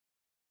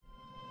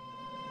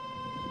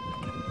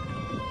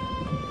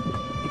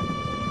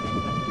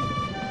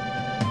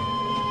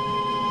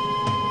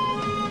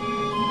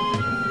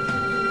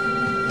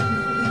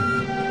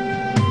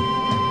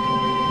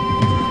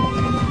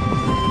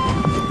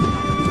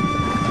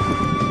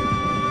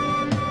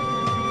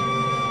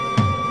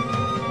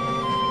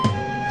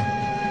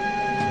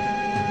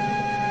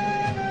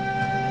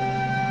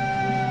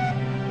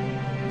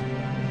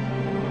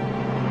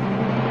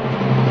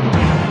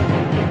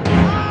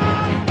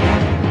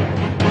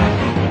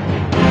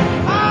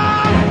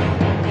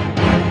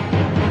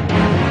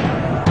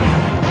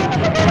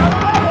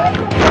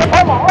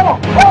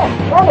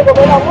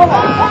Έλα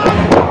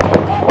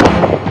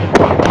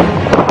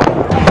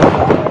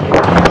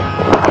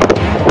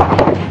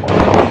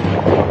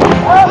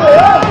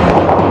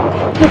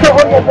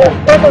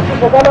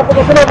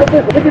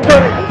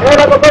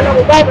το πέρα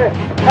μου, πάμε!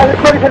 Κάνε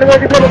χωρίς λίγο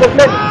δίπλα με το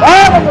πλένι.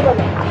 Άρα το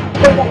πέρα!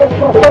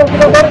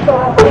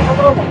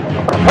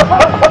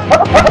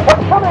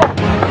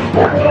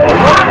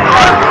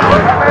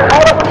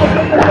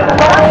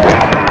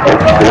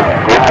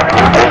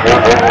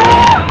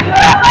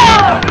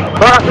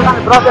 Τώρα σου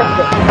κάνει πρώτη.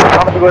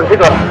 Πάμε στην κορυφή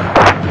τώρα.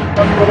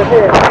 Πάμε στην κορυφή.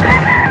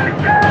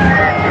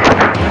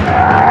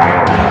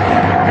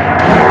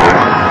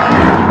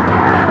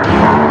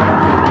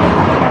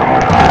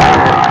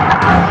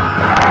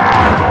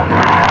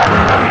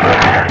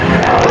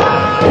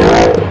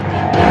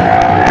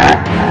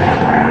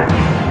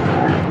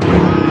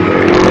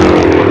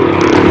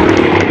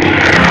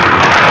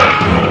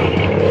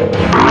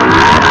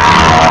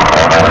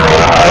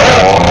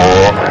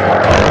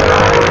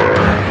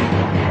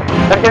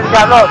 Έρχεται κι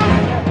άλλος.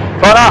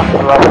 Τώρα.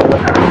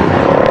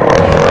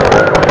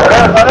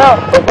 Ωραίο, ωραίο.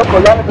 Το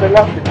κολλάνε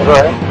τρελά.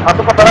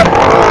 Αυτό θα περάσει.